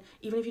on you, and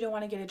even if you don't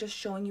want to get it, just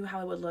showing you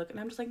how it would look.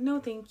 And I'm just like, no,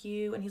 thank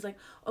you. And he's like,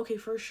 okay,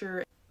 for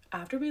sure.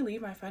 After we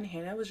leave, my friend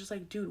Hannah was just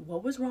like, dude,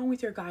 what was wrong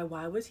with your guy?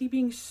 Why was he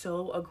being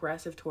so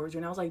aggressive towards you?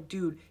 And I was like,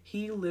 dude,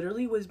 he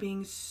literally was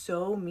being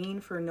so mean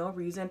for no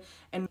reason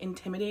and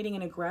intimidating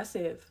and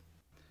aggressive.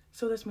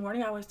 So this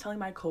morning I was telling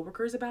my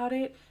coworkers about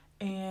it,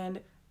 and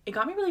it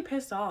got me really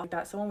pissed off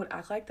that someone would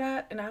act like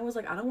that. And I was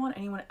like, I don't want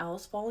anyone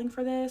else falling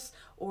for this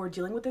or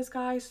dealing with this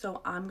guy,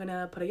 so I'm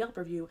gonna put a Yelp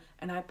review.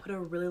 And I put a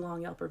really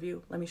long Yelp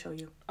review. Let me show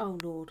you. Oh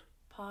Lord.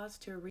 Pause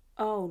to read.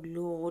 Oh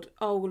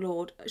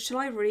Lord. Shall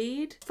I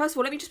read? First of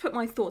all, let me just put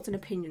my thoughts and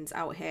opinions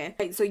out here.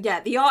 Okay, so yeah,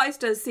 the artist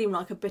does seem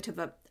like a bit of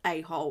a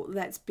a-hole,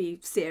 let's be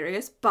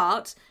serious,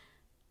 but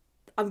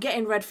I'm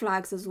getting red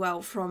flags as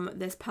well from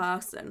this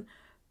person,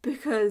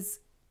 because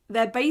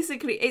they're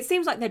basically, it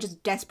seems like they're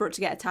just desperate to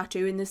get a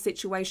tattoo in this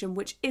situation,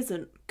 which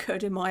isn't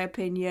good in my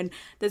opinion.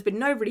 There's been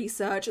no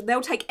research.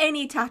 They'll take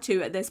any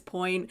tattoo at this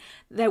point.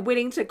 They're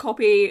willing to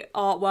copy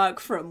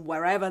artwork from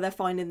wherever they're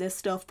finding this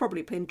stuff,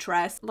 probably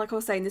Pinterest. Like I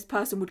was saying, this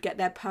person would get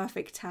their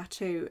perfect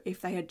tattoo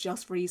if they had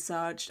just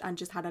researched and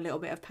just had a little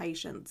bit of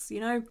patience, you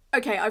know?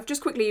 Okay, I've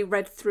just quickly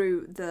read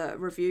through the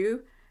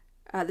review.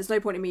 There's no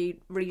point in me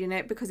reading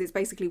it because it's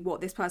basically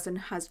what this person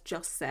has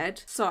just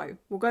said. So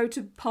we'll go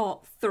to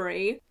part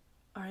 3.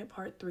 All right,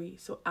 part 3.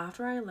 So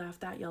after I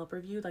left that Yelp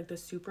review, like the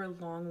super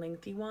long,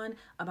 lengthy one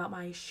about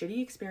my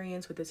shitty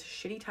experience with this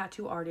shitty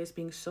tattoo artist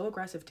being so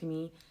aggressive to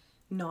me,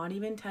 not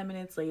even 10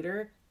 minutes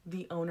later,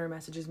 the owner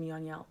messages me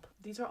on Yelp.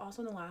 These are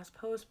also in the last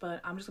post,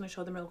 but I'm just going to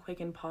show them real quick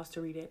and pause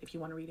to read it if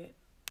you want to read it.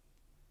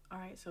 All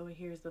right, so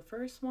here's the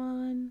first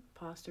one,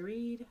 pause to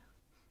read.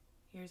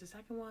 Here's the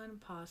second one,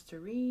 pause to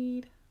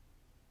read.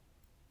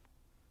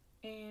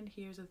 And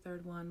here's the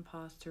third one,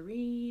 pause to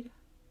read.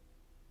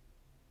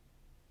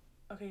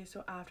 Okay,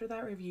 so after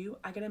that review,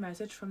 I get a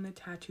message from the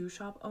tattoo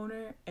shop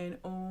owner, and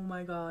oh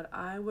my god,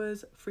 I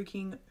was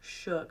freaking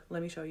shook.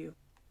 Let me show you.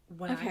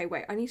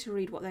 Wait, I need to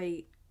read what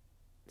they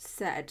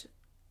said.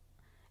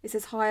 It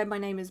says, hi, my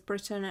name is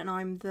Britton and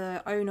I'm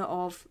the owner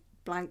of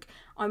blank.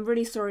 I'm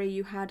really sorry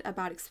you had a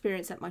bad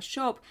experience at my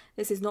shop.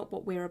 This is not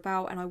what we're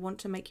about and I want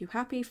to make you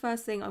happy.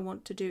 First thing I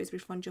want to do is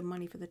refund your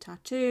money for the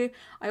tattoo.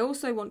 I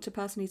also want to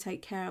personally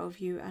take care of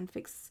you and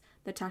fix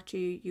the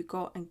tattoo you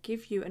got and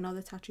give you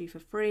another tattoo for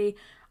free.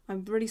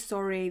 I'm really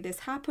sorry this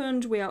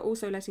happened. We are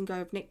also letting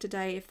go of Nick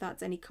today, if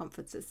that's any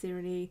comfort.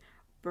 Sincerely,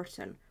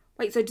 Britton.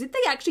 Wait, so did they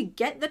actually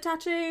get the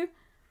tattoo?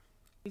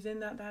 Reason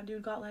that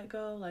dude got let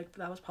go, like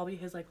that was probably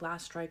his like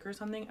last strike or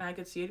something, and I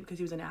could see it because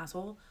he was an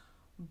asshole.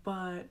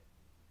 But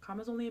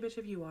karma's only a bitch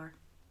if you are.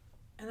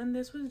 And then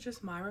this was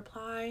just my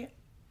reply.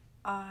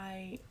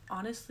 I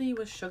honestly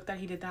was shook that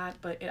he did that,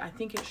 but I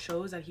think it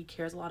shows that he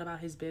cares a lot about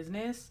his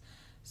business.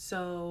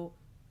 So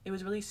it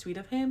was really sweet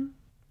of him.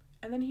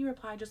 And then he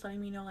replied just letting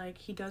me know like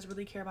he does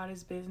really care about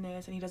his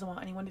business and he doesn't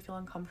want anyone to feel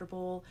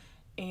uncomfortable,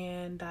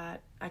 and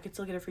that I could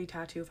still get a free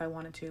tattoo if I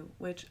wanted to,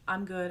 which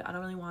I'm good. I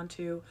don't really want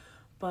to,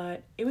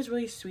 but it was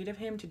really sweet of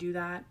him to do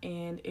that,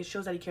 and it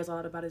shows that he cares a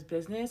lot about his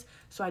business.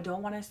 So I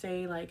don't want to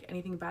say like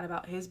anything bad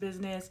about his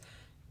business.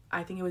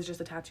 I think it was just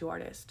a tattoo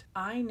artist.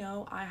 I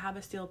know I have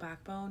a steel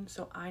backbone,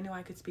 so I know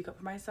I could speak up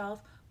for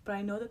myself, but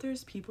I know that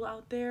there's people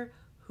out there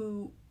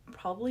who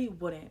probably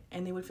wouldn't,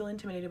 and they would feel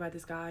intimidated by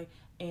this guy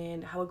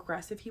and how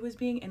aggressive he was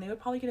being, and they would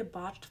probably get a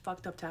botched,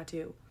 fucked up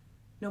tattoo.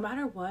 No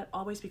matter what,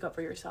 always speak up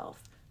for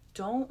yourself.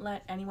 Don't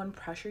let anyone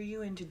pressure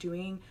you into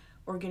doing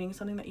or getting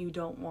something that you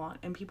don't want.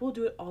 And people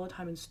do it all the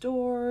time in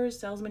stores,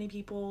 salesmen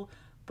people,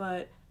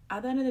 but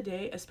at the end of the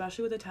day,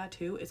 especially with a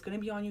tattoo, it's going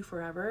to be on you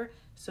forever.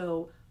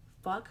 So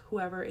fuck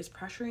whoever is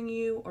pressuring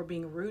you or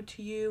being rude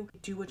to you.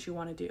 Do what you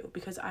want to do,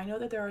 because I know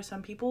that there are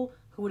some people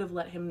who would have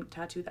let him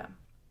tattoo them.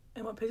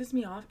 And what pisses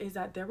me off is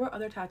that there were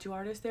other tattoo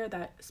artists there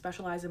that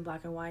specialize in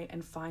black and white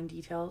and fine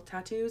detail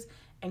tattoos,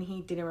 and he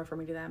didn't refer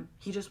me to them.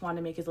 He just wanted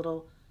to make his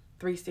little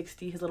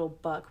 360, his little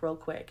buck real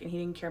quick, and he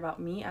didn't care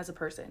about me as a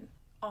person.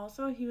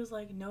 Also, he was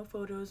like, no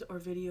photos or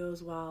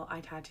videos while I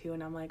tattoo,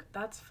 and I'm like,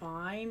 that's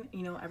fine.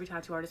 You know, every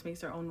tattoo artist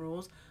makes their own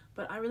rules,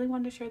 but I really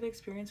wanted to share the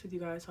experience with you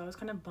guys, so I was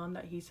kind of bummed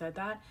that he said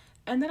that.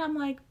 And then I'm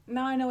like,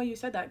 now I know why you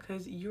said that,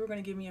 because you were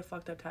going to give me a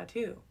fucked up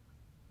tattoo.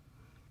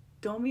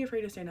 Don't be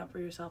afraid to stand up for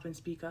yourself and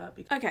speak up.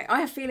 Okay, I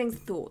have feelings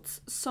and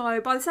thoughts. So,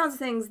 by the sounds of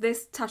things,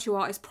 this tattoo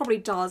artist probably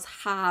does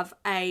have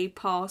a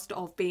past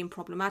of being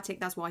problematic.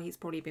 That's why he's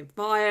probably been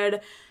fired.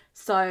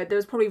 So,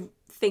 there's probably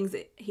things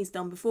that he's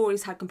done before.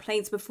 He's had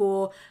complaints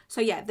before.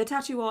 So, yeah, the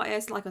tattoo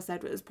artist, like I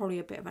said, was probably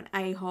a bit of an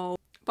a-hole.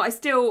 But I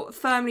still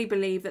firmly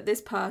believe that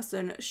this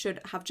person should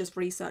have just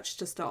researched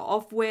to start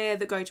off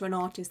with, go to an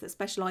artist that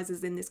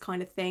specialises in this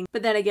kind of thing.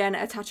 But then again,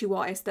 a tattoo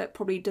artist that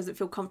probably doesn't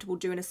feel comfortable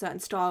doing a certain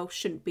style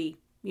shouldn't be,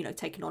 you know,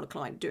 taking on a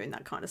client doing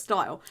that kind of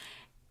style.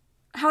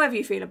 However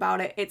you feel about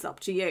it, it's up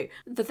to you.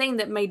 The thing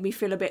that made me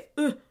feel a bit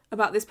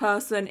about this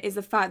person is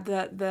the fact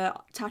that the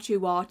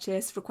tattoo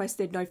artist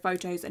requested no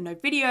photos and no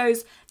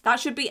videos. That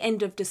should be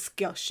end of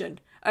discussion,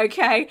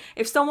 okay?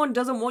 If someone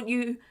doesn't want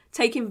you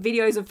taking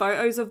videos and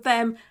photos of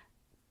them,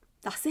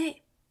 that's it.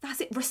 That's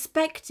it.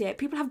 Respect it.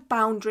 People have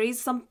boundaries.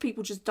 Some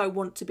people just don't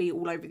want to be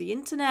all over the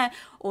internet,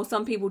 or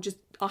some people just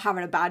are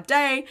having a bad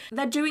day.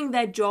 They're doing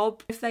their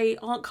job. If they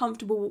aren't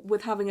comfortable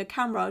with having a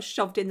camera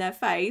shoved in their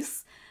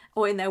face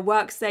or in their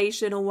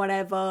workstation or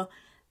whatever,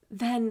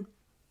 then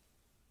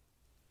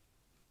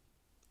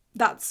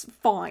that's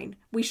fine.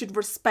 We should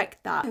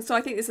respect that. So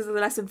I think this is a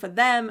lesson for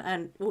them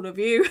and all of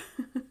you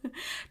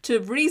to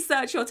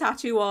research your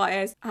tattoo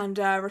artist and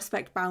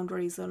respect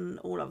boundaries and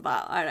all of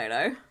that. I don't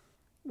know.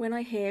 When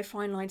I hear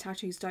fine line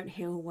tattoos don't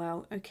heal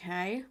well,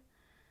 okay.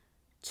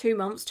 2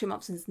 months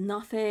is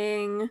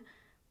nothing.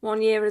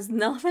 1 year is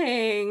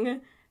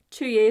nothing.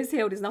 2 years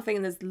healed is nothing,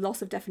 and there's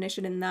loss of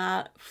definition in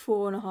that.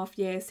 4.5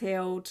 years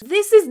healed.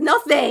 This is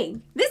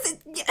nothing! This is...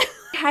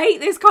 I hate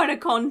this kind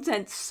of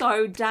content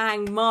so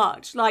dang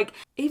much. Like,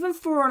 even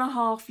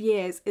 4.5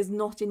 years is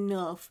not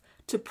enough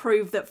to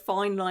prove that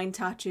fine line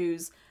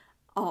tattoos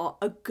are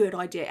a good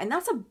idea. And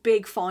that's a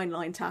big fine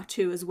line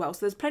tattoo as well.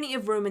 So there's plenty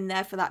of room in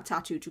there for that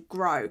tattoo to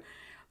grow.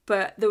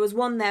 But there was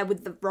one there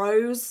with the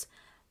rose.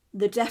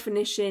 The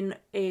definition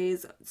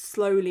is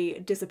slowly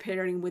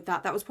disappearing with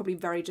that. That was probably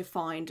very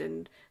defined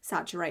and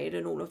saturated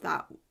and all of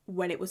that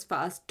when it was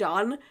first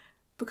done,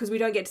 because we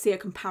don't get to see a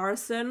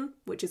comparison,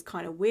 which is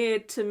kind of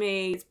weird to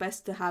me. It's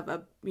best to have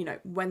a, you know,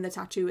 when the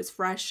tattoo is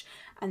fresh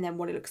and then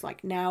what it looks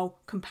like now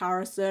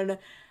comparison.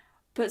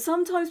 But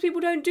sometimes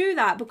people don't do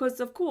that because,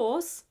 of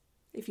course,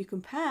 if you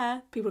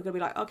compare, people are going to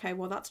be like, okay,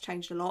 well, that's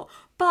changed a lot.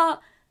 But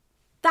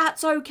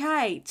that's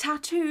okay.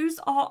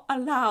 Tattoos are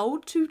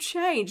allowed to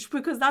change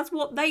because that's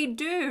what they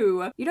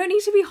do. You don't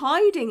need to be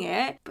hiding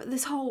it. But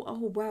this whole,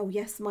 oh, well,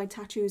 yes, my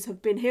tattoos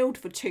have been healed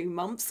for 2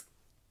 months.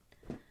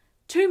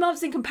 2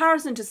 months in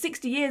comparison to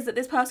 60 years that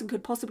this person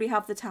could possibly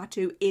have the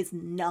tattoo is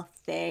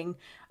nothing.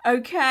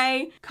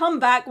 Okay? Come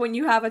back when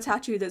you have a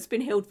tattoo that's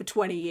been healed for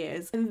 20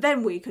 years and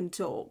then we can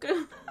talk.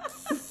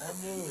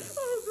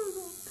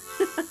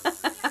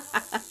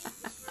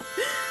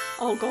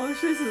 Oh gosh,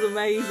 this is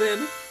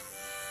amazing.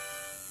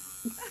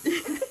 Okay,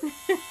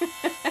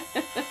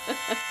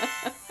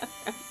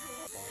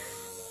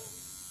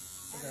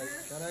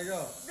 can I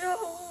go? No.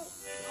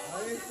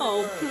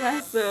 Oh,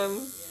 bless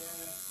him.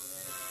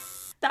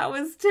 That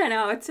was 10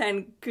 out of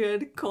 10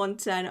 good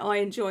content. I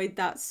enjoyed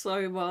that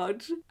so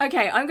much.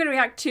 Okay, I'm going to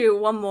react to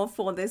one more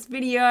for this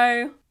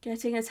video.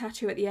 Getting a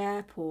tattoo at the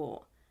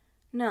airport.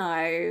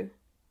 No.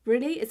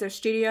 Really? Is there a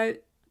studio?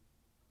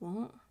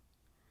 What?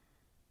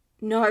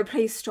 No,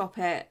 please stop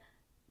it.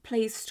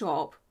 Please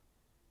stop.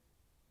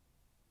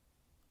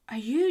 Are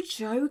you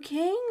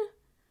joking?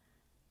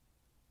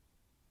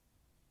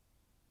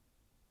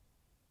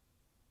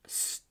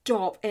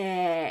 Stop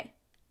it.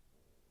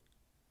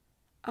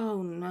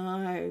 Oh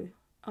no.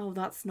 Oh,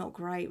 that's not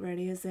great,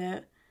 really, is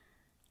it?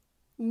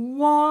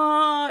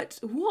 What?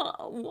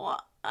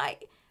 What?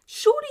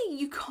 Surely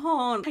you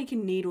can't.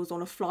 Taking needles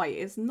on a flight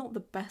is not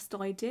the best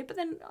idea, but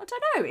then, I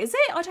don't know, is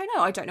it? I don't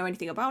know. I don't know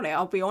anything about it,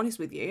 I'll be honest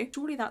with you.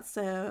 Surely that's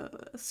a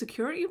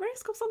security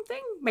risk or something?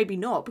 Maybe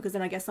not, because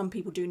then I guess some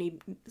people do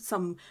need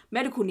some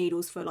medical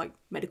needles for, like,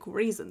 medical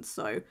reasons,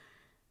 so...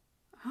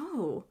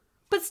 Oh.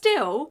 But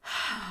still,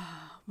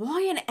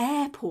 why an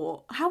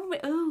airport?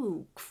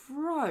 Oh,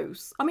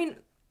 gross. I mean,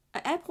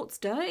 are airports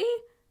dirty?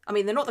 I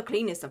mean, they're not the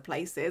cleanest of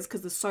places, because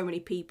there's so many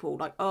people,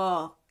 like,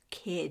 oh...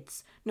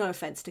 kids, no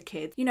offense to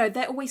kids, you know,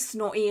 they're always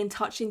snotty and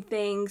touching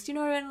things, you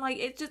know, and like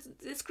it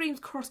screams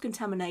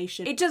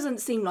cross-contamination. It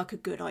doesn't seem like a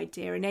good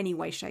idea in any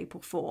way, shape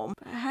or form,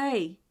 but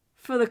hey,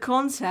 for the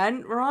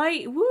content,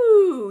 right?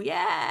 Woo,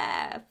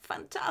 yeah,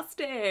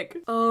 fantastic.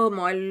 Oh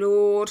my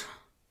lord,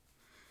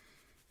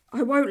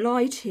 I won't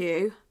lie to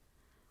you,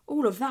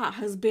 all of that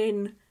has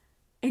been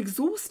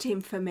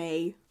exhausting for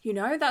me. You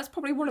know, that's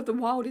probably one of the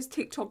wildest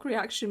TikTok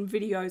reaction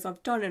videos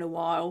I've done in a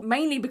while,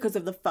 mainly because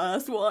of the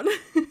first one.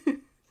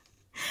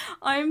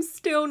 I'm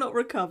still not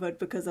recovered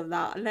because of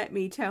that, let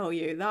me tell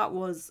you. That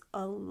was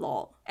a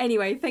lot.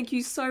 Anyway, thank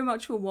you so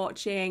much for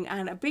watching,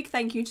 and a big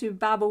thank you to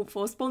Babbel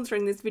for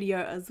sponsoring this video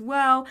as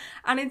well.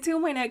 And until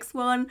my next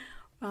one,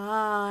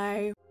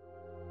 bye.